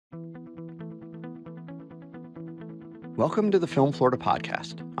Welcome to the Film Florida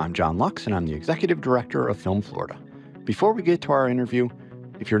podcast. I'm John Lux, and I'm the Executive Director of Film Florida. Before we get to our interview,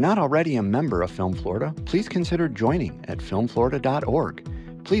 if you're not already a member of Film Florida, please consider joining at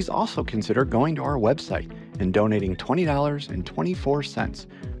filmflorida.org. Please also consider going to our website and donating $20.24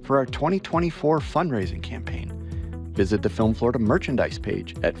 for our 2024 fundraising campaign. Visit the Film Florida merchandise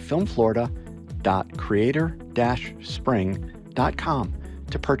page at filmflorida.creator-spring.com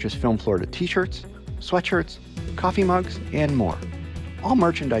to purchase Film Florida t-shirts, sweatshirts, coffee mugs, and more. All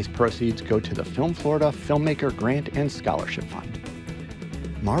merchandise proceeds go to the Film Florida Filmmaker Grant and Scholarship Fund.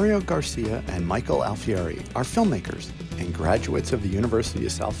 Mario Garcia and Michael Alfieri are filmmakers and graduates of the University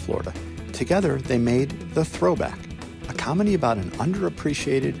of South Florida. Together, they made The Throwback, a comedy about an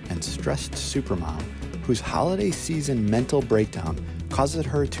underappreciated and stressed supermom whose holiday season mental breakdown causes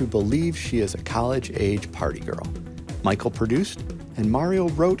her to believe she is a college-age party girl. Michael produced, and Mario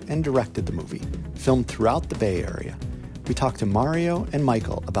wrote and directed the movie, filmed throughout the Bay Area. We talked to Mario and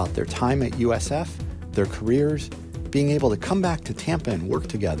Michael about their time at USF, their careers, being able to come back to Tampa and work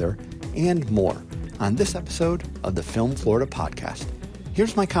together, and more on this episode of the Film Florida podcast.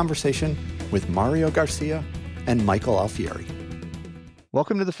 Here's my conversation with Mario Garcia and Michael Alfieri.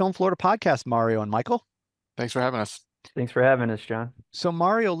 Welcome to the Film Florida podcast, Mario and Michael. Thanks for having us. Thanks for having us, John. So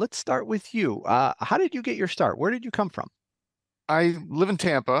Mario, let's start with you. How did you get your start? Where did you come from? I live in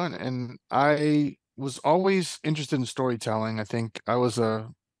Tampa, and I was always interested in storytelling. I think I was a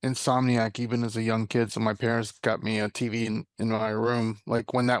insomniac even as a young kid, so my parents got me a TV in my room,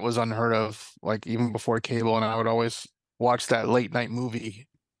 like when that was unheard of, like even before cable, and I would always watch that late night movie.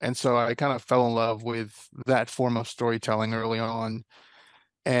 And so I kind of fell in love with that form of storytelling early on,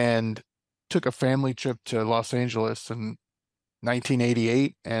 and took a family trip to Los Angeles in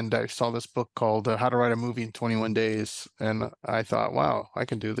 1988, and I saw this book called How to Write a Movie in 21 Days, and I thought, wow, I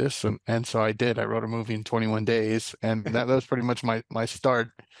can do this, and so I did. I wrote a movie in 21 days, and that was pretty much my start.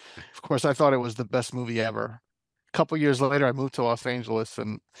 Of course, I thought it was the best movie ever. A couple years later, I moved to Los Angeles,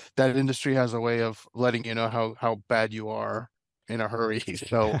 and that industry has a way of letting you know how bad you are in a hurry.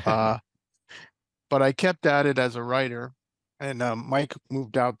 So, but I kept at it as a writer. And Mike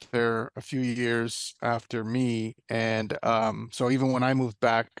moved out there a few years after me, and so even when I moved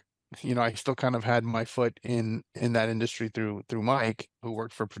back, I still kind of had my foot in that industry through Mike, who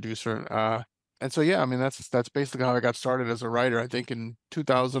worked for a producer. And so yeah, I mean that's basically how I got started as a writer. I think in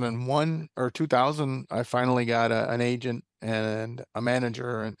 2001 or 2000, I finally got an agent and a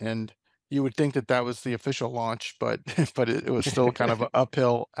manager, and you would think that was the official launch, but but it was still kind of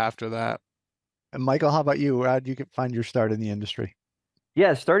uphill after that. And Michael, how about you? How did you find your start in the industry?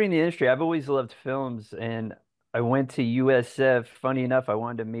 Yeah, starting the industry, I've always loved films, and I went to USF. Funny enough, I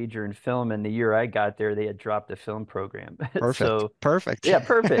wanted to major in film, and the year I got there, they had dropped the film program. Perfect. Perfect. Yeah,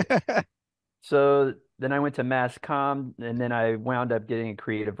 perfect. So then I went to Mass Comm, and then I wound up getting a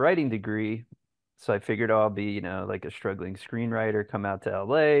creative writing degree. So I figured I'll be, like a struggling screenwriter, come out to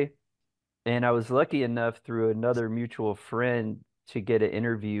LA. And I was lucky enough through another mutual friend to get an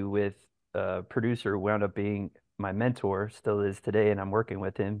interview with producer who wound up being my mentor, still is today, and I'm working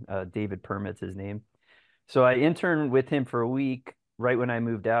with him. David Permit's his name. So I interned with him for a week right when I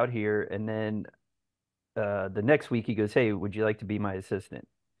moved out here, and then the next week he goes, "Hey, would you like to be my assistant?"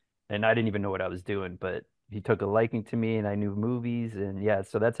 And I didn't even know what I was doing, but he took a liking to me, and I knew movies, and yeah,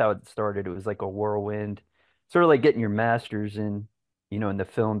 so that's how it started. It was like a whirlwind, sort of like getting your master's in the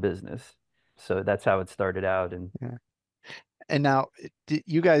film business. So that's how it started out. And yeah. And now,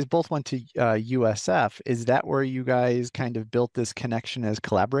 you guys both went to USF. Is that where you guys kind of built this connection as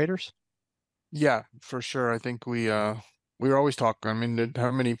collaborators? Yeah, for sure. I think we were always talking. I mean,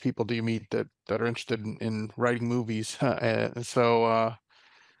 how many people do you meet that are interested in writing movies? So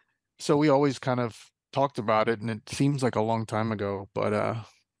we always kind of talked about it, and it seems like a long time ago, but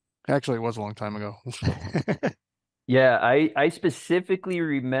actually it was a long time ago. Yeah, I specifically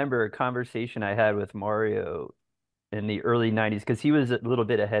remember a conversation I had with Mario in the early 90s, because he was a little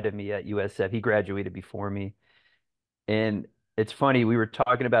bit ahead of me at USF. He graduated before me. And it's funny, we were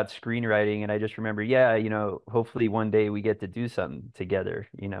talking about screenwriting, and I just remember, yeah, hopefully one day we get to do something together.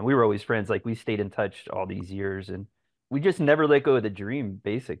 We were always friends. Like, we stayed in touch all these years, and we just never let go of the dream,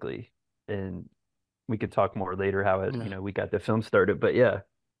 basically. And we could talk more later how it, we got the film started, but yeah.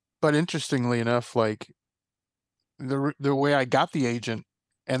 But interestingly enough, like the way I got the agent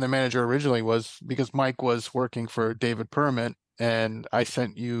and the manager originally was because Mike was working for David Permit, and I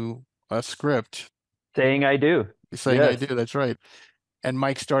sent you a script saying I do. Saying yes. I do, that's right. And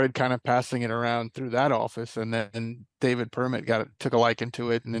Mike started kind of passing it around through that office, and then David Permit took a liking to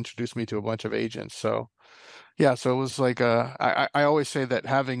it and introduced me to a bunch of agents. So yeah, so it was like I always say that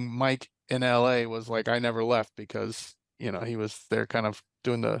having Mike in LA was like I never left, because he was there kind of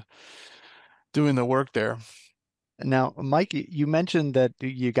doing the work there. Now, Mike, you mentioned that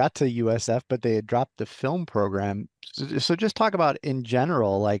you got to USF, but they had dropped the film program. So just talk about in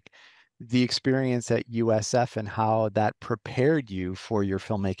general, like the experience at USF and how that prepared you for your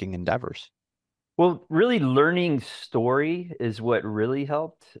filmmaking endeavors. Well, really learning story is what really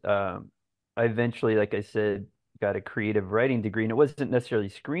helped. I eventually, like I said, got a creative writing degree, and it wasn't necessarily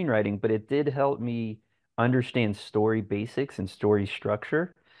screenwriting, but it did help me understand story basics and story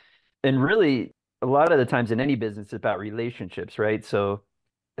structure. And really, a lot of the times in any business, it's about relationships, right? So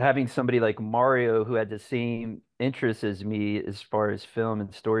having somebody like Mario who had the same interests as me as far as film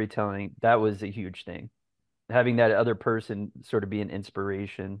and storytelling, that was a huge thing. Having that other person sort of be an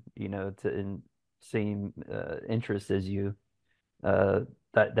inspiration, to in same interest as you, uh,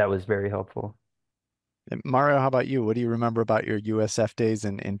 that was very helpful. And Mario, how about you? What do you remember about your USF days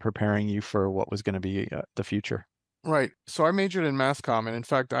and in preparing you for what was going to be the future? Right. So I majored in mass comm, and in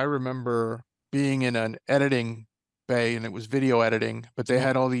fact, I remember being in an editing bay, and it was video editing, but they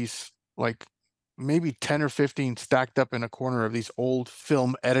had all these like maybe 10 or 15 stacked up in a corner of these old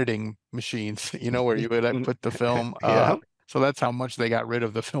film editing machines, where you would put the film. Yeah. So that's how much they got rid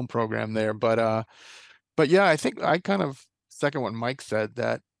of the film program there. But yeah, I think I kind of second what Mike said,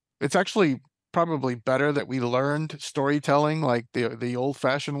 that it's actually probably better that we learned storytelling like the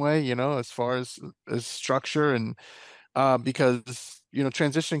old-fashioned way, as far as structure, and because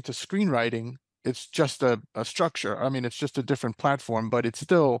transitioning to screenwriting, it's just a structure. I mean, it's just a different platform, but it's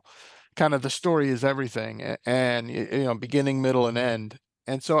still kind of the story is everything, and beginning, middle, and end.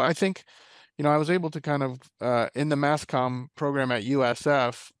 And so I think I was able to kind of in the mass comm program at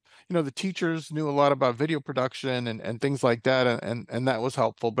USF, the teachers knew a lot about video production and things like that, and that was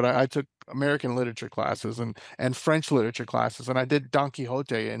helpful. But I took American literature classes and French literature classes, and I did Don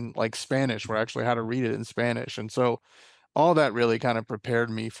Quixote in like Spanish, where I actually had to read it in Spanish. And so all that really kind of prepared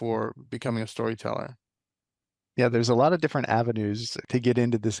me for becoming a storyteller. Yeah, there's a lot of different avenues to get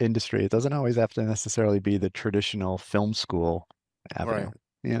into this industry. It doesn't always have to necessarily be the traditional film school Right. avenue.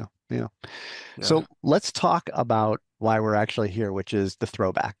 Yeah, yeah. Yeah. So let's talk about why we're actually here, which is the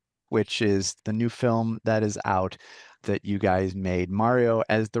Throwback, which is the new film that is out that you guys made. Mario,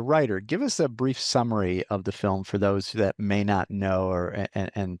 as the writer, give us a brief summary of the film for those that may not know,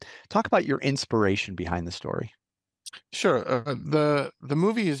 and talk about your inspiration behind the story. Sure. The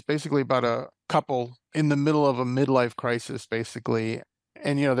movie is basically about a couple in the middle of a midlife crisis, basically.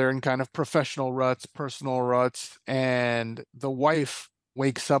 And they're in kind of professional ruts, personal ruts, and the wife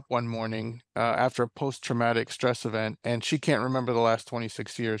wakes up one morning after a post-traumatic stress event, and she can't remember the last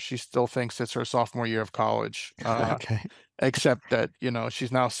 26 years. She still thinks it's her sophomore year of college, Okay. except that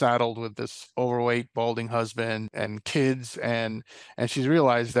she's now saddled with this overweight, balding husband and kids, and she's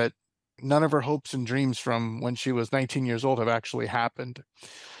realized that none of her hopes and dreams from when she was 19 years old have actually happened.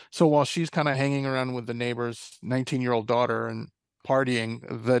 So while she's kind of hanging around with the neighbor's 19-year-old daughter and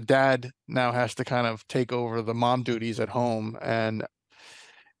partying, the dad now has to kind of take over the mom duties at home. And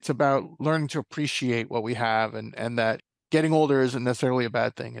it's about learning to appreciate what we have, and that getting older isn't necessarily a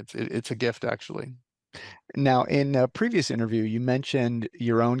bad thing. It's a gift, actually. Now, in a previous interview, you mentioned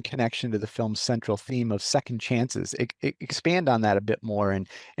your own connection to the film's central theme of second chances. Expand on that a bit more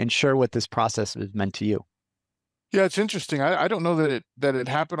and share what this process has meant to you. Yeah, it's interesting. I don't know that it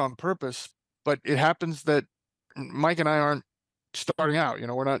happened on purpose, but it happens that Mike and I aren't starting out.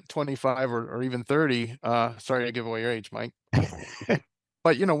 We're not 25 or even 30. Sorry to give away your age, Mike.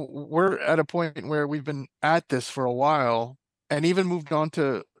 But we're at a point where we've been at this for a while, and even moved on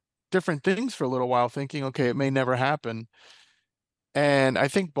to different things for a little while, thinking, okay, it may never happen. And I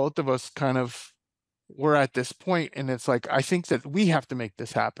think both of us kind of were at this point, and it's like, I think that we have to make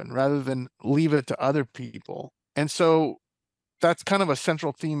this happen rather than leave it to other people. And so that's kind of a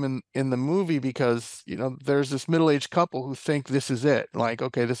central theme in the movie, because there's this middle-aged couple who think this is it, like,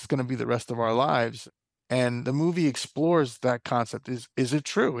 okay, this is going to be the rest of our lives. And the movie explores that concept. Is it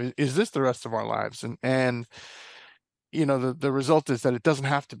true? Is this the rest of our lives? And the result is that it doesn't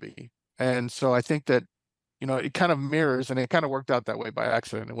have to be. And so I think that it kind of mirrors, and it kind of worked out that way by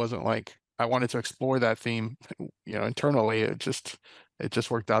accident. It wasn't like I wanted to explore that theme internally. It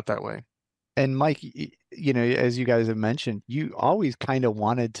just worked out that way. And Mike, as you guys have mentioned, you always kind of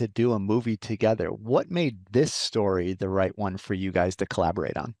wanted to do a movie together. What made this story the right one for you guys to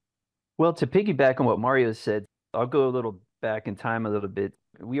collaborate on? Well, to piggyback on what Mario said, I'll go a little back in time a little bit.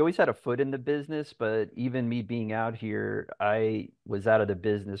 We always had a foot in the business, but even me being out here, I was out of the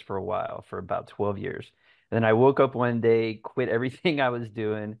business for a while, for about 12 years. And then I woke up one day, quit everything I was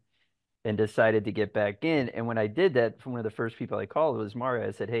doing, and decided to get back in. And when I did that, one of the first people I called was Mario.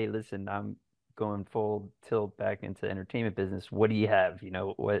 I said, "Hey, listen, I'm going full tilt back into entertainment business. What do you have? You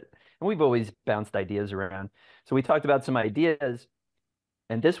know, what? And we've always bounced ideas around. So we talked about some ideas,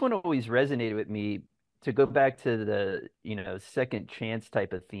 and this one always resonated with me to go back to the, second chance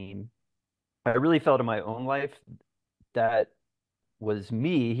type of theme. I really felt in my own life that was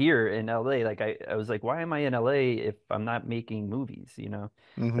me here in LA. Like I was like, why am I in LA if I'm not making movies?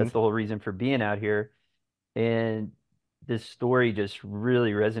 Hmm. That's the whole reason for being out here. And this story just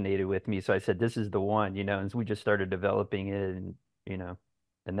really resonated with me. So I said, this is the one, and so we just started developing it you know,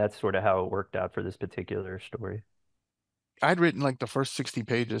 and that's sort of how it worked out for this particular story. I'd written like the first 60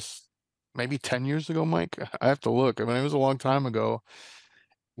 pages maybe 10 years ago, Mike. I have to look. I mean, it was a long time ago.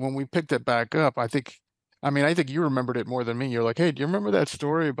 When we picked it back up, I think you remembered it more than me. You're like, hey, do you remember that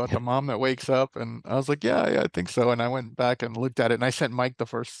story about the mom that wakes up? And I was like, yeah, I think so. And I went back and looked at it, and I sent Mike the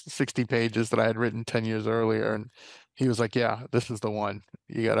first 60 pages that I had written 10 years earlier. And he was like, yeah, this is the one.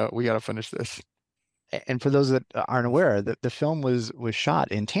 We gotta finish this. And for those that aren't aware, the film was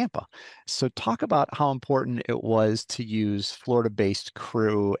shot in Tampa. So talk about how important it was to use Florida-based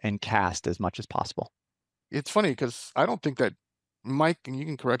crew and cast as much as possible. It's funny because I don't think that Mike, and you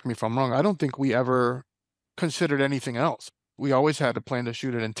can correct me if I'm wrong, I don't think we ever considered anything else. We always had a plan to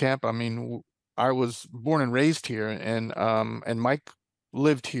shoot it in Tampa. I mean, I was born and raised here, and Mike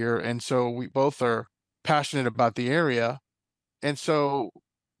lived here, and so we both are passionate about the area. And so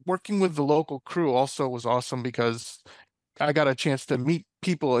working with the local crew also was awesome because I got a chance to meet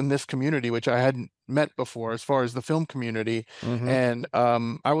people in this community, which I hadn't met before, as far as the film community. Hmm. And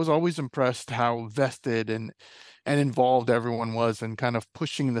I was always impressed how vested and involved everyone was, and kind of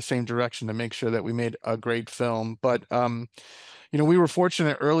pushing in the same direction to make sure that we made a great film. But we were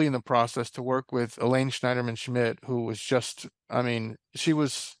fortunate early in the process to work with Elaine Schneiderman Schmidt, who was just, I mean, she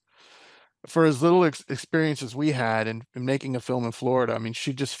was, for as little experience as we had in making a film in Florida, I mean,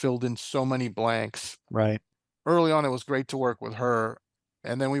 she just filled in so many blanks. Right. Early on, it was great to work with her.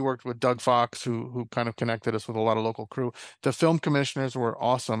 And then we worked with Doug Fox, who kind of connected us with a lot of local crew. The film commissioners were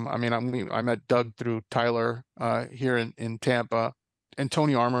awesome. I mean, I met Doug through Tyler here in Tampa, and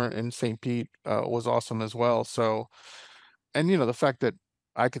Tony Armour in St. Pete was awesome as well. So, and the fact that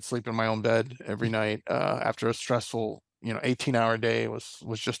I could sleep in my own bed every night after a stressful 18-hour day was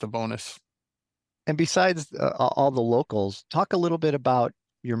just a bonus. And besides all the locals, talk a little bit about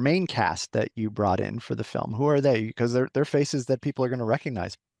your main cast that you brought in for the film. Who are they? Because they're faces that people are going to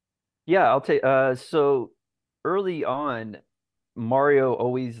recognize. Yeah, I'll take so early on, Mario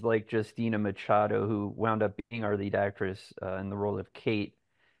always liked Justina Machado, who wound up being our lead actress in the role of Kate.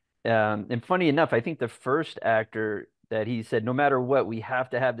 And funny enough, I think the first actor that he said, no matter what, we have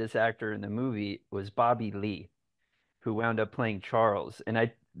to have this actor in the movie was Bobby Lee, who wound up playing Charles. And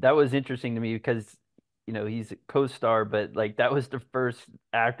I that was interesting to me because, he's a co-star, but like that was the first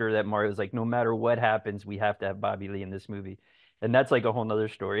actor that Mario was like, no matter what happens, we have to have Bobby Lee in this movie. And that's like a whole nother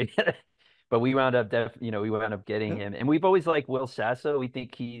story. But we wound up getting Yep. him. And we've always liked Will Sasso. We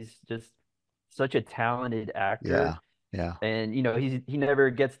think he's just such a talented actor. Yeah. Yeah. And he never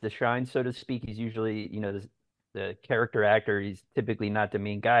gets the shine, so to speak. He's usually, the character actor. He's typically not the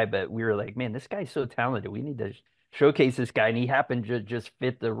main guy, but we were like, man, this guy's so talented. We need to showcase this guy, and he happened to just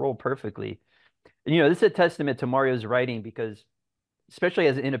fit the role perfectly. And, this is a testament to Mario's writing because, especially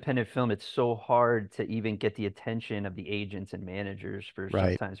as an independent film, it's so hard to even get the attention of the agents and managers for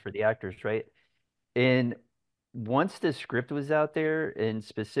Right. sometimes for the actors, right? And once the script was out there, and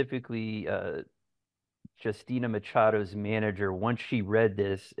specifically Justina Machado's manager, once she read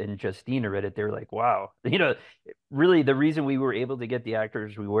this and Justina read it, they were like, wow. Really the reason we were able to get the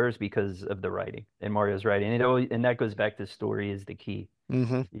actors we were is because of the writing and Mario's writing. And that goes back to story is the key,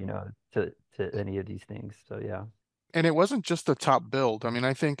 Hmm. to any of these things. So yeah. And it wasn't just the top build. I mean,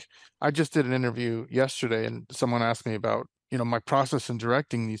 I think I just did an interview yesterday, and someone asked me about, my process in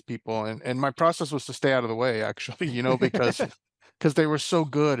directing these people, and my process was to stay out of the way, actually, because they were so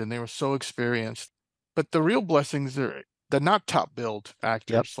good and they were so experienced. But the real blessings are the not top build Yep.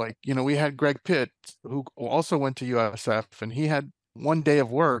 actors. Like, we had Greg Pitt, who also went to USF, and he had one day of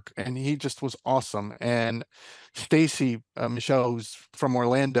work, and he just was awesome. And Stacy Michelle, who's from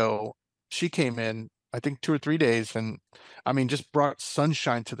Orlando, she came in, I think 2 or 3 days, and I mean, just brought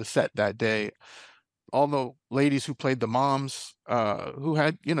sunshine to the set that day. All the ladies who played the moms, who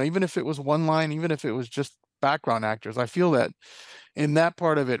had, even if it was one line, even if it was just background actors, I feel that in that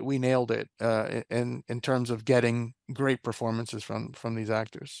part of it, we nailed it in terms of getting great performances from these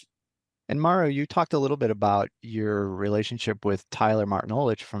actors. And Mario, you talked a little bit about your relationship with Tyler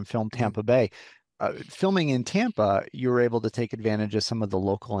Martinolich from Film Mhm. Tampa Bay. Filming in Tampa, you were able to take advantage of some of the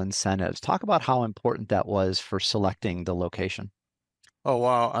local incentives. Talk about how important that was for selecting the location. Oh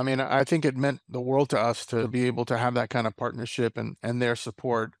wow. I mean, I think it meant the world to us to be able to have that kind of partnership and their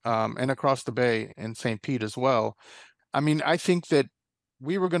support, and across the bay in St. Pete as well. I mean, I think that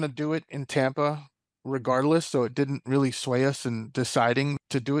we were going to do it in Tampa regardless, so it didn't really sway us in deciding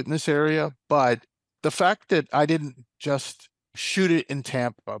to do it in this area. But the fact that I didn't just shoot it in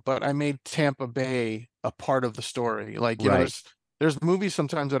Tampa, but I made Tampa Bay a part of the story. Like, Right. there's movies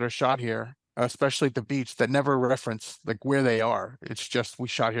sometimes that are shot here, especially at the beach, that never reference like where they are. It's just we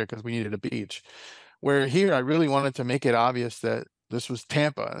shot here because we needed a beach. Where here, I really wanted to make it obvious that this was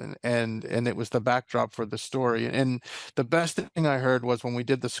Tampa and it was the backdrop for the story. And the best thing I heard was when we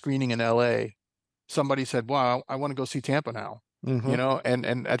did the screening in LA, somebody said, "Wow, I want to go see Tampa now." Hmm.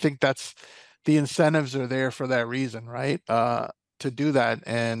 And I think that's the incentives are there for that reason, right? To do that.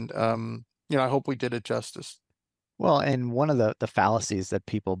 And I hope we did it justice. Well, and one of the fallacies that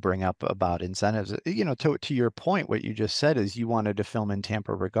people bring up about incentives, to your point, what you just said is you wanted to film in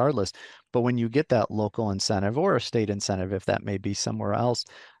Tampa regardless. But when you get that local incentive or a state incentive, if that may be somewhere else,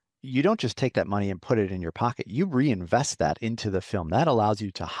 you don't just take that money and put it in your pocket. You reinvest that into the film. That allows you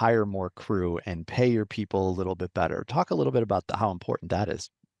to hire more crew and pay your people a little bit better. Talk a little bit about how important that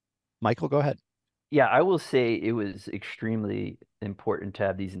is. Michael, go ahead. Yeah, I will say it was extremely important to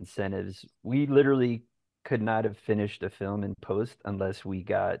have these incentives. We literally could not have finished a film in post unless we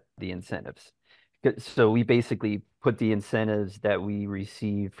got the incentives. So we basically put the incentives that we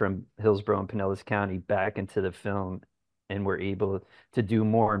received from Hillsborough and Pinellas County back into the film, and we're able to do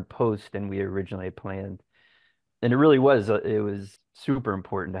more in post than we originally had planned. And it was super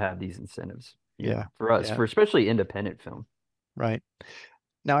important to have these incentives, Yeah. for us, Yeah. for especially independent film. Right.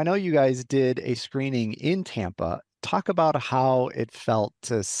 Now, I know you guys did a screening in Tampa. Talk about how it felt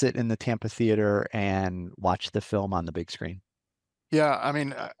to sit in the Tampa theater and watch the film on the big screen. Yeah, I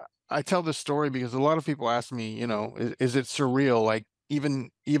mean, I tell this story because a lot of people ask me, is it surreal? Like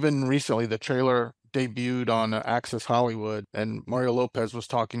even recently, the trailer debuted on Access Hollywood, and Mario Lopez was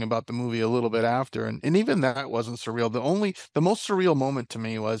talking about the movie a little bit after, and even that wasn't surreal. The most surreal moment to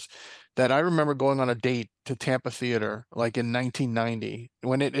me was that I remember going on a date to Tampa Theater like in 1990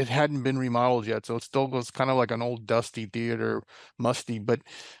 when it hadn't been remodeled yet, so it still was kind of like an old dusty theater, musty, but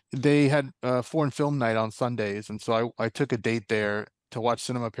they had foreign film night on Sundays, and so I took a date there to watch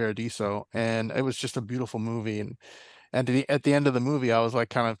Cinema Paradiso, and it was just a beautiful movie. And at the end of the movie, I was like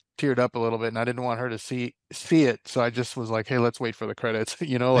kind of teared up a little bit, and I didn't want her to see it, so I just was like, "Hey, let's wait for the credits,"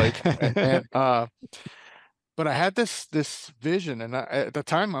 like but I had this vision, and at the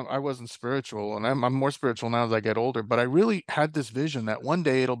time I wasn't spiritual, and I'm more spiritual now as I get older. But I really had this vision that one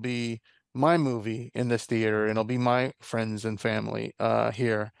day it'll be my movie in this theater, and it'll be my friends and family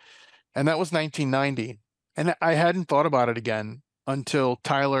here, and that was 1990. And I hadn't thought about it again until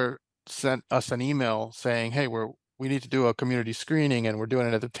Tyler sent us an email saying, "Hey, we need to do a community screening, and we're doing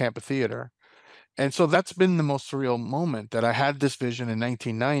it at the Tampa Theater." And so that's been the most surreal moment that I had this vision in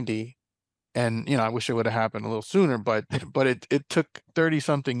 1990, and I wish it would have happened a little sooner, but it took 30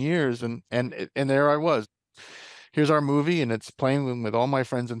 something years, and there I was. Here's our movie, and it's playing with all my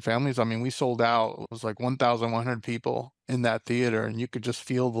friends and families. I mean, we sold out. It was like 1,100 people in that theater, and you could just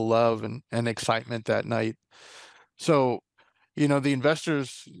feel the love and excitement that night. So, the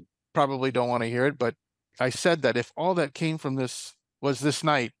investors probably don't want to hear it, but I said that if all that came from this was this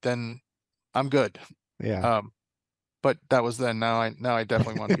night, then I'm good. Yeah. Um, but that was then. Now I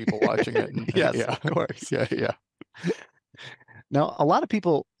definitely want people watching it. And Yes, yeah, of course. yeah, yeah. Now, a lot of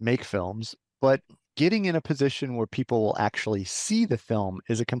people make films, but getting in a position where people will actually see the film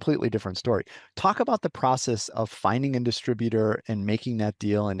is a completely different story. Talk about the process of finding a distributor and making that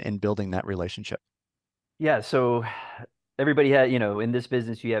deal and building that relationship. Yeah, so everybody had, in this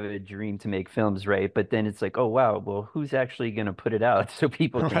business, you have a dream to make films, right? But then it's like, oh, wow, well, who's actually going to put it out so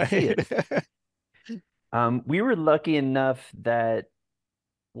people can see Right. it? We were lucky enough that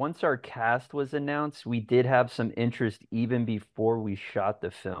once our cast was announced, we did have some interest even before we shot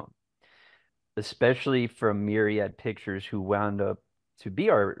the film, especially from Myriad Pictures, who wound up to be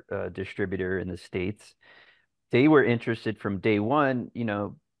our distributor in the States. They were interested from day one,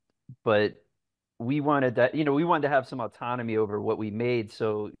 but we wanted to have some autonomy over what we made,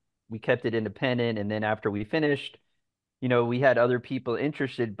 so we kept it independent. And then after we finished, we had other people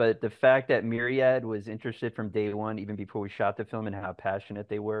interested, but the fact that Myriad was interested from day one, even before we shot the film, and how passionate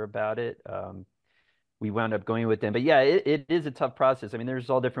they were about it, we wound up going with them. But yeah, it is a tough process. I mean,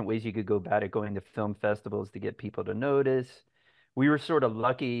 there's all different ways you could go about it, going to film festivals to get people to notice. We were sort of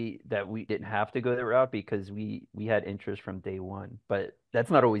lucky that we didn't have to go that route because we had interest from day one, but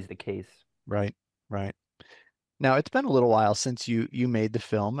that's not always the case. Right. Right. Now, it's been a little while since you made the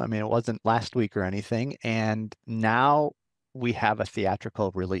film. I mean, it wasn't last week or anything. And now we have a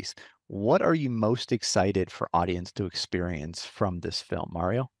theatrical release, what are you most excited for audience to experience from this film,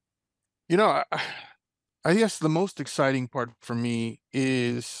 Mario? You know, I guess the most exciting part for me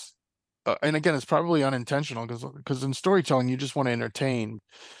is, and again, it's probably unintentional because in storytelling you just want to entertain,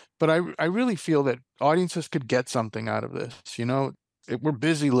 but I really feel that audiences could get something out of this. You know, we're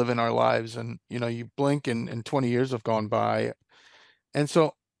busy living our lives, and you know, you blink and 20 years have gone by, and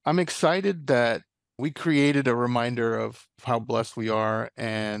so I'm excited that we created a reminder of how blessed we are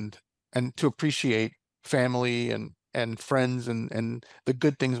and to appreciate family and friends and the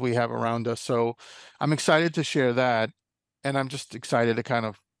good things we have around us. So I'm excited to share that, and I'm just excited to kind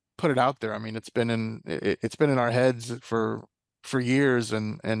of put it out there. I mean, it's been in our heads for years,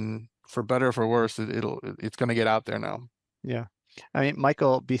 and for better or for worse, it's going to get out there now. Yeah. I mean,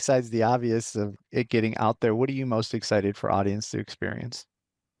 Michael, besides the obvious of it getting out there, what are you most excited for audience to experience?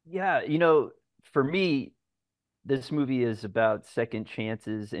 Yeah, for me, this movie is about second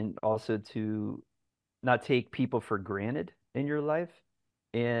chances and also to not take people for granted in your life.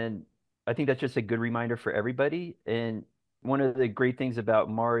 And I think that's just a good reminder for everybody. And one of the great things about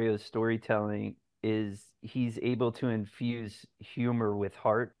Mario's storytelling is he's able to infuse humor with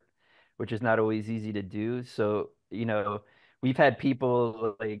heart, which is not always easy to do. So, we've had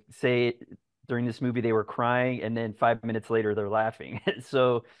people like say during this movie they were crying and then 5 minutes later they're laughing.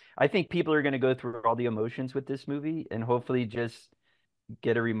 So I think people are going to go through all the emotions with this movie and hopefully just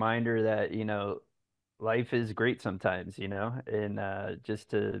get a reminder that, life is great sometimes, and just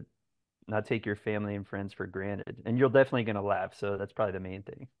to not take your family and friends for granted. And you're definitely going to laugh. So that's probably the main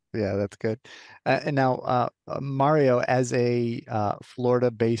thing. Yeah, that's good. And now, Mario, as a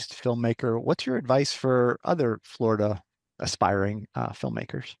Florida-based filmmaker, what's your advice for other Florida aspiring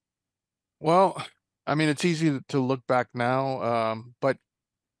filmmakers? Well, I mean, it's easy to look back now, but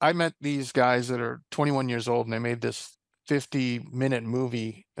I met these guys that are 21 years old and they made this 50-minute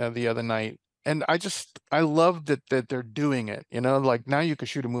movie the other night. And I love that they're doing it. You know, like now you can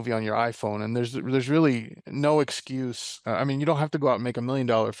shoot a movie on your iPhone and there's really no excuse. I mean, you don't have to go out and make $1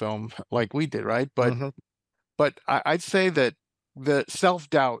 million film like we did, right? Hmm. But I'd say that the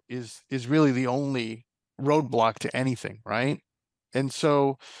self-doubt is really the only roadblock to anything, right? And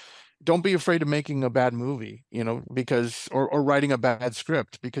so don't be afraid of making a bad movie, you know, because or writing a bad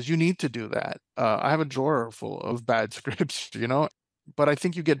script because you need to do that. I have a drawer full of bad scripts, you know, but I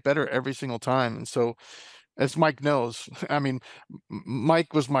think you get better every single time. And so, as Mike knows, I mean,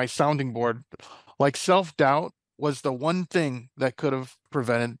 Mike was my sounding board. Like self-doubt was the one thing that could have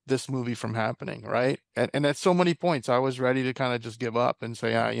prevented this movie from happening, right? And at so many points, I was ready to kind of just give up and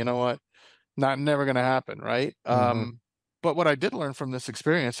say, ah, you know what? Not never going to happen, right? Hmm. But what I did learn from this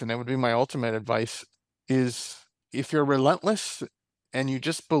experience, and it would be my ultimate advice, is if you're relentless and you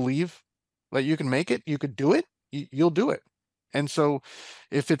just believe that you can make it, you could do it, you'll do it. And so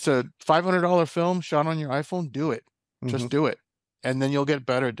if it's a $500 film shot on your iPhone, do it. Hmm. Just do it. And then you'll get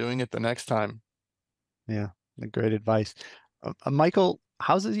better doing it the next time. Yeah, great advice. Michael,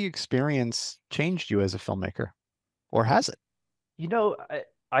 how's the experience changed you as a filmmaker, or has it?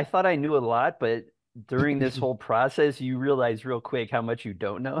 I thought I knew a lot, but during this whole process, you realize real quick how much you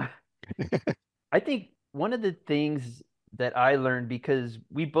don't know. I think one of the things that I learned because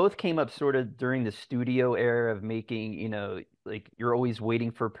we both came up sort of during the studio era of making, like you're always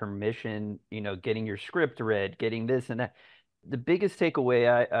waiting for permission, getting your script read, getting this and that. The biggest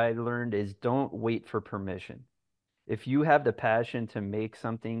takeaway I learned is don't wait for permission. If you have the passion to make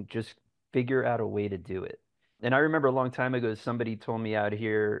something, just figure out a way to do it. And I remember a long time ago, somebody told me out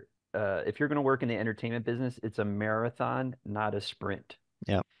here, if you're going to work in the entertainment business, it's a marathon, not a sprint.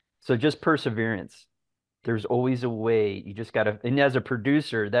 Yeah. So just perseverance. There's always a way. You just got to, and as a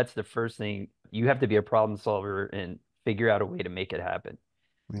producer, that's the first thing. You have to be a problem solver and figure out a way to make it happen.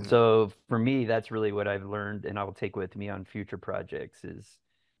 Yeah. So for me, that's really what I've learned and I'll take with me on future projects is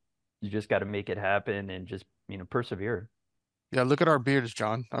you just got to make it happen and just, persevere. Yeah, look at our beards,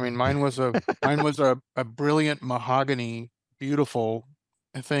 John. I mean, mine was a brilliant mahogany, beautiful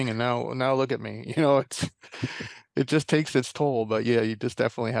thing, and now look at me. You know, it just takes its toll. But yeah, you just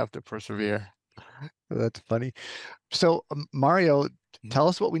definitely have to persevere. That's funny. So, Mario, tell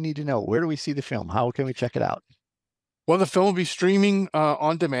us what we need to know. Where do we see the film? How can we check it out? Well, the film will be streaming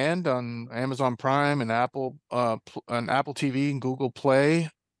on demand on Amazon Prime and Apple TV and Google Play.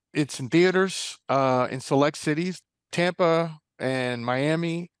 It's in theaters in select cities, Tampa and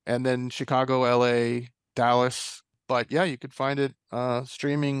Miami, and then Chicago, LA, Dallas. But yeah, you could find it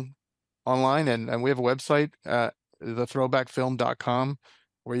streaming online, and we have a website, thethrowbackfilm.com,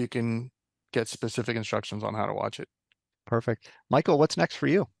 where you can get specific instructions on how to watch it. Perfect. Michael, what's next for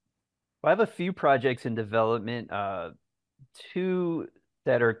you? I have a few projects in development. two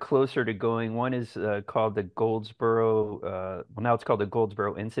that are closer to going. One is called the Goldsboro. Well, now it's called the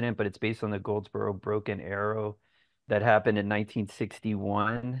Goldsboro Incident, but it's based on the Goldsboro Broken Arrow that happened in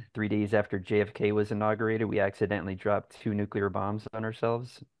 1961, 3 days after JFK was inaugurated. We accidentally dropped two nuclear bombs on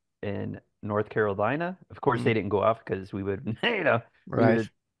ourselves in North Carolina. Of course, they didn't go off because we would, Right.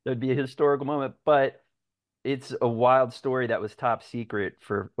 there'd be a historical moment, but it's a wild story that was top secret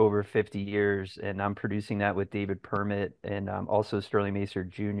for over 50 years. And I'm producing that with David Permit and also Sterling Macer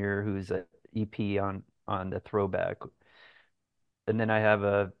Jr., who's an EP on the Throwback. And then I have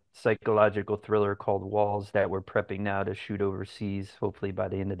a psychological thriller called Walls that we're prepping now to shoot overseas, hopefully by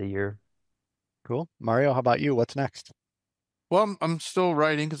the end of the year. Cool. Mario, how about you? What's next? Well, I'm still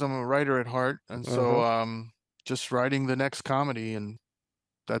writing because I'm a writer at heart, and so just writing the next comedy, and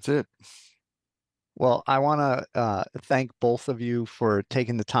that's it. Well, I want to thank both of you for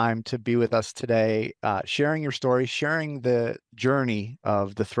taking the time to be with us today, sharing your story, sharing the journey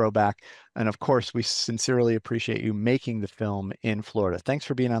of the Throwback. And of course, we sincerely appreciate you making the film in Florida. Thanks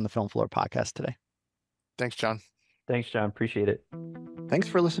for being on the Film Floor podcast today. Thanks, John. Thanks, John. Appreciate it. Thanks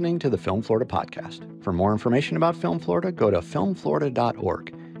for listening to the Film Florida podcast. For more information about Film Florida, go to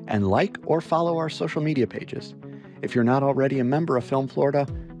filmflorida.org and like or follow our social media pages. If you're not already a member of Film Florida,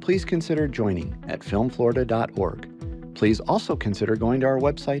 please consider joining at filmflorida.org. Please also consider going to our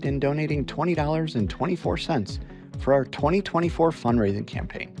website and donating $20.24 for our 2024 fundraising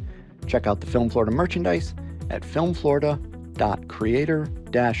campaign. Check out the Film Florida merchandise at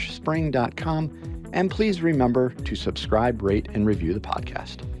filmflorida.creator-spring.com, and please remember to subscribe, rate, and review the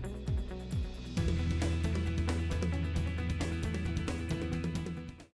podcast.